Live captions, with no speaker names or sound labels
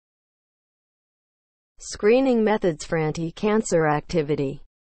Screening methods for anti-cancer activity.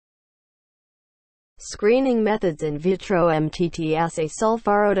 Screening methods: in vitro MTT assay,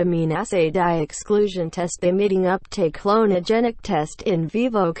 sulphorhodamine assay, dye exclusion test, emitting uptake, clonogenic test, in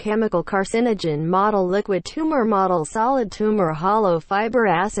vivo chemical carcinogen model, liquid tumor model, solid tumor, hollow fiber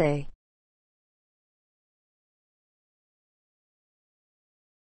assay.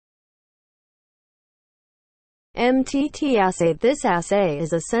 MTT assay. This assay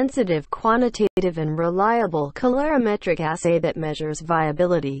is a sensitive, quantitative and reliable colorimetric assay that measures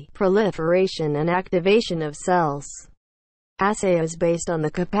viability, proliferation and activation of cells. Assay is based on the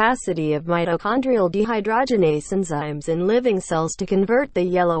capacity of mitochondrial dehydrogenase enzymes in living cells to convert the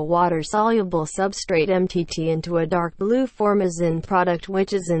yellow water-soluble substrate MTT into a dark blue formazine product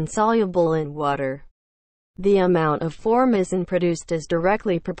which is insoluble in water. The amount of formazine produced is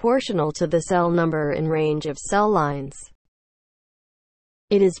directly proportional to the cell number and range of cell lines.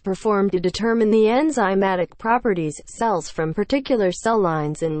 It is performed to determine the enzymatic properties cells from particular cell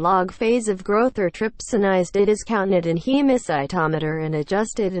lines in log phase of growth or trypsinized. It is counted in hemocytometer and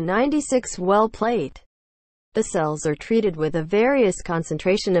adjusted in 96-well plate. The cells are treated with a various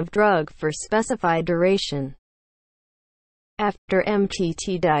concentration of drug for specified duration. After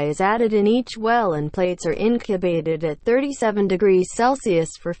MTT dye is added in each well and plates are incubated at 37 degrees Celsius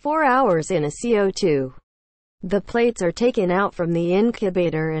for 4 hours in a CO2. The plates are taken out from the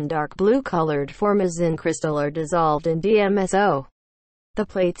incubator and dark blue-colored formazine crystal are dissolved in DMSO. The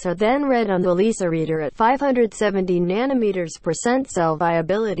plates are then read on the ELISA reader at 570 nanometers per cent. Cell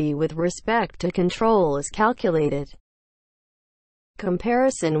viability with respect to control is calculated.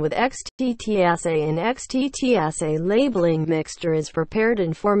 Comparison with XTT assay. In XTT assay, labeling mixture is prepared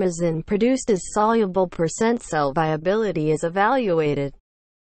and formazine produced as soluble percent. Cell viability is evaluated.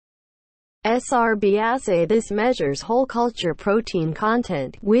 SRB assay. This measures whole culture protein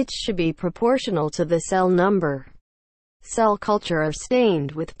content, which should be proportional to the cell number. Cell culture are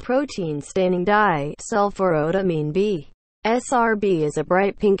stained with protein staining dye, sulphorhodamine B. SRB is a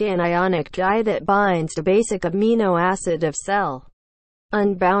bright pink anionic dye that binds to basic amino acid of cell.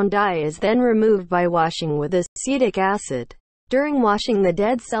 Unbound dye is then removed by washing with acetic acid. During washing, the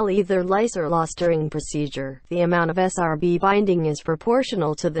dead cell either lyse or lost during procedure. The amount of SRB binding is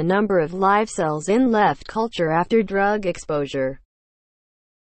proportional to the number of live cells in left culture after drug exposure.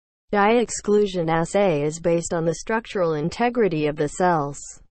 Dye exclusion assay is based on the structural integrity of the cells.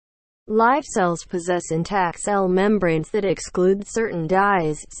 Live cells possess intact cell membranes that exclude certain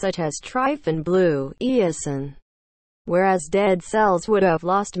dyes, such as trypsin blue, eosin, whereas dead cells would have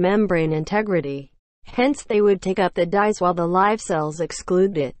lost membrane integrity. Hence they would take up the dyes while the live cells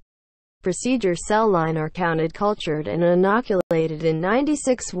exclude it. Procedure cell line are counted, cultured and inoculated in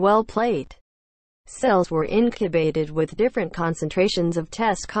 96-well plate. Cells were incubated with different concentrations of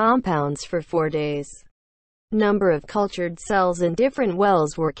test compounds for 4 days. Number of cultured cells in different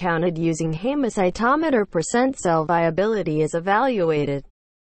wells were counted using hemocytometer. Percent cell viability is evaluated.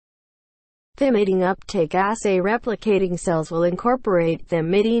 Emitting uptake assay. Replicating cells will incorporate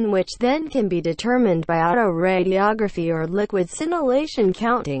emitting, which then can be determined by autoradiography or liquid scintillation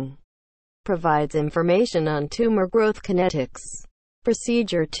counting. Provides information on tumor growth kinetics.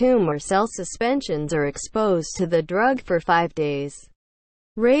 Procedure: tumor cell suspensions are exposed to the drug for 5 days.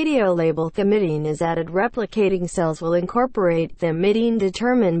 Radiolabel emitting is added. Replicating cells will incorporate emitting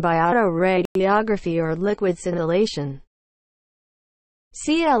determined by autoradiography or liquid scintillation.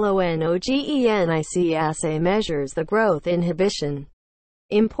 CLONOGENIC assay measures the growth inhibition.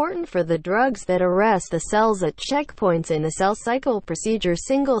 Important for the drugs that arrest the cells at checkpoints in the cell cycle. Procedure: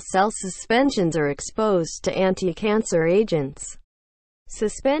 single-cell suspensions are exposed to anti-cancer agents.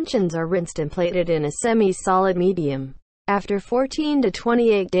 Suspensions are rinsed and plated in a semi-solid medium. After 14 to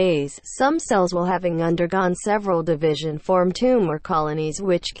 28 days, some cells will, having undergone several division, form tumor colonies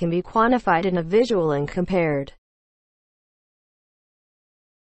which can be quantified in a visual and compared.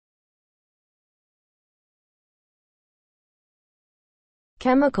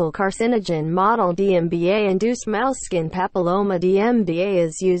 Chemical carcinogen model. DMBA-induced mouse skin papilloma. DMBA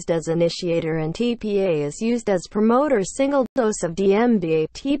is used as initiator and TPA is used as promoter. Single dose of DMBA,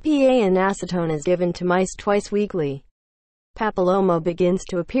 TPA and acetone is given to mice twice weekly. Papilloma begins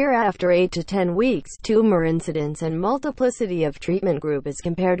to appear after 8 to 10 weeks. Tumor incidence and multiplicity of treatment group is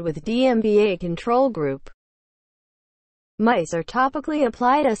compared with DMBA control group. Mice are topically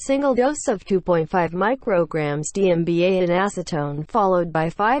applied a single dose of 2.5 micrograms DMBA and acetone, followed by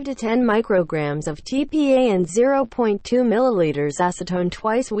 5 to 10 micrograms of TPA and 0.2 milliliters acetone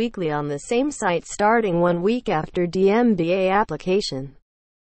twice weekly on the same site starting 1 week after DMBA application.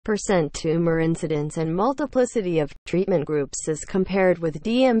 Percent tumor incidence and multiplicity of treatment groups is compared with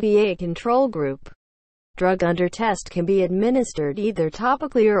DMBA control group. Drug under test can be administered either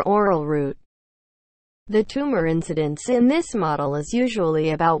topically or oral route. The tumor incidence in this model is usually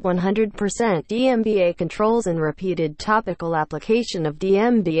about 100%. DMBA controls and repeated topical application of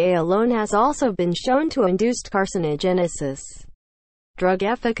DMBA alone has also been shown to induce carcinogenesis. Drug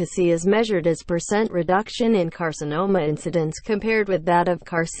efficacy is measured as % reduction in carcinoma incidence compared with that of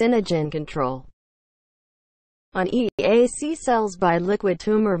carcinogen control. On EAC cells by liquid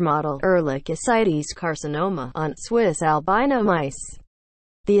tumor model, Ehrlich ascites carcinoma, on Swiss albino mice.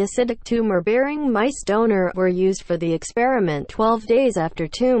 The acidic tumor-bearing mice donor were used for the experiment 12 days after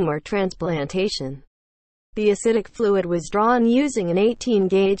tumor transplantation. The acidic fluid was drawn using an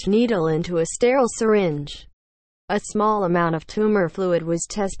 18-gauge needle into a sterile syringe. A small amount of tumor fluid was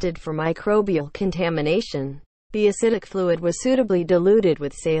tested for microbial contamination. The acidic fluid was suitably diluted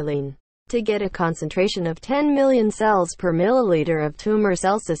with saline to get a concentration of 10 million cells per milliliter of tumor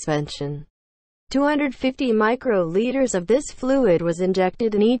cell suspension. 250 microliters of this fluid was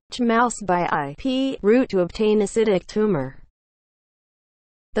injected in each mouse by IP route to obtain acidic tumor.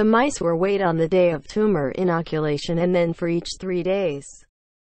 The mice were weighed on the day of tumor inoculation and then for each 3 days.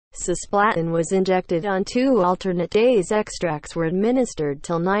 Cisplatin was injected on 2 alternate days. Extracts were administered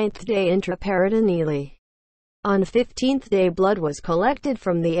till 9th day intraperitoneally. On 15th day, blood was collected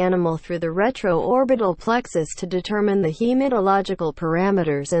from the animal through the retroorbital plexus to determine the hematological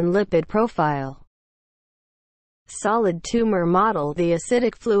parameters and lipid profile. Solid tumor model. The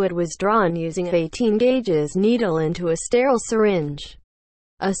acidic fluid was drawn using an 18 gauges needle into a sterile syringe.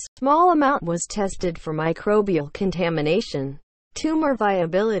 A small amount was tested for microbial contamination. Tumor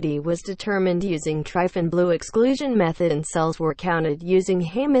viability was determined using tryphin blue exclusion method and cells were counted using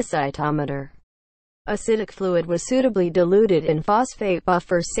hemocytometer. Acidic fluid was suitably diluted in phosphate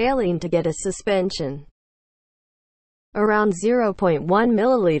buffer saline to get a suspension. Around 0.1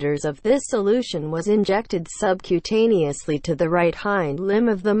 milliliters of this solution was injected subcutaneously to the right hind limb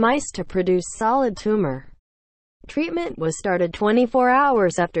of the mice to produce solid tumor. Treatment was started 24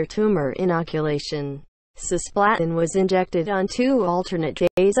 hours after tumor inoculation. Cisplatin was injected on 2 alternate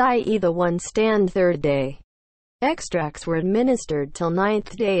days, i.e. the 1st and 3rd day. Extracts were administered till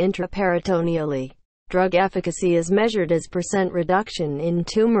 9th day intraperitoneally. Drug efficacy is measured as % reduction in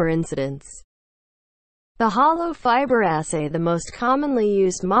tumor incidence. The hollow fiber assay. The most commonly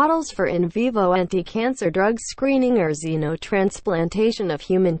used models for in vivo anti-cancer drug screening are xenotransplantation of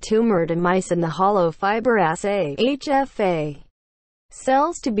human tumor to mice and the hollow fiber assay (HFA).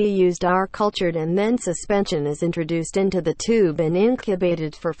 Cells to be used are cultured and then suspension is introduced into the tube and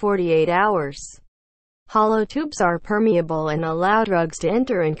incubated for 48 hours. Hollow tubes are permeable and allow drugs to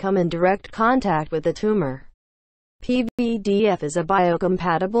enter and come in direct contact with the tumor. PVDF is a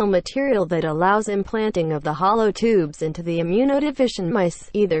biocompatible material that allows implanting of the hollow tubes into the immunodeficient mice,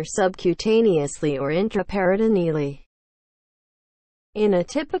 either subcutaneously or intraperitoneally. In a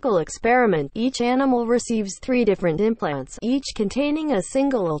typical experiment, each animal receives 3 different implants, each containing a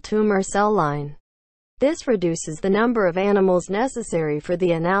single tumor cell line. This reduces the number of animals necessary for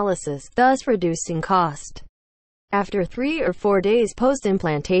the analysis, thus reducing cost. After 3 or 4 days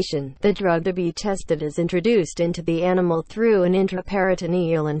post-implantation, the drug to be tested is introduced into the animal through an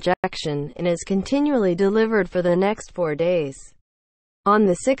intraperitoneal injection, and is continually delivered for the next 4 days. On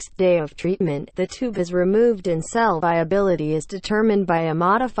the 6th day of treatment, the tube is removed and cell viability is determined by a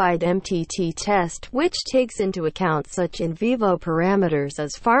modified MTT test, which takes into account such in vivo parameters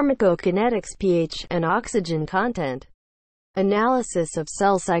as pharmacokinetics, pH, and oxygen content. Analysis of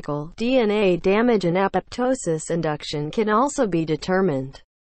cell cycle, DNA damage and apoptosis induction can also be determined.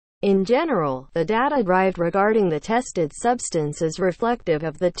 In general, the data derived regarding the tested substance is reflective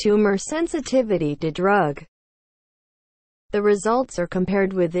of the tumor sensitivity to drug. The results are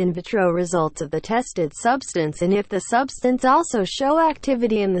compared with in vitro results of the tested substance, and if the substance also show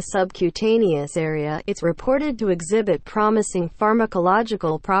activity in the subcutaneous area, it's reported to exhibit promising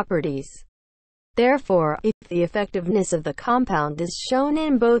pharmacological properties. Therefore, if the effectiveness of the compound is shown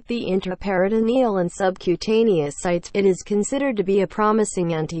in both the intraperitoneal and subcutaneous sites, it is considered to be a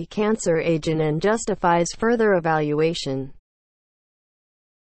promising anti-cancer agent and justifies further evaluation.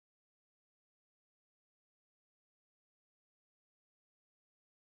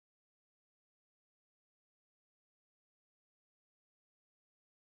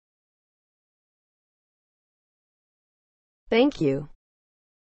 Thank you.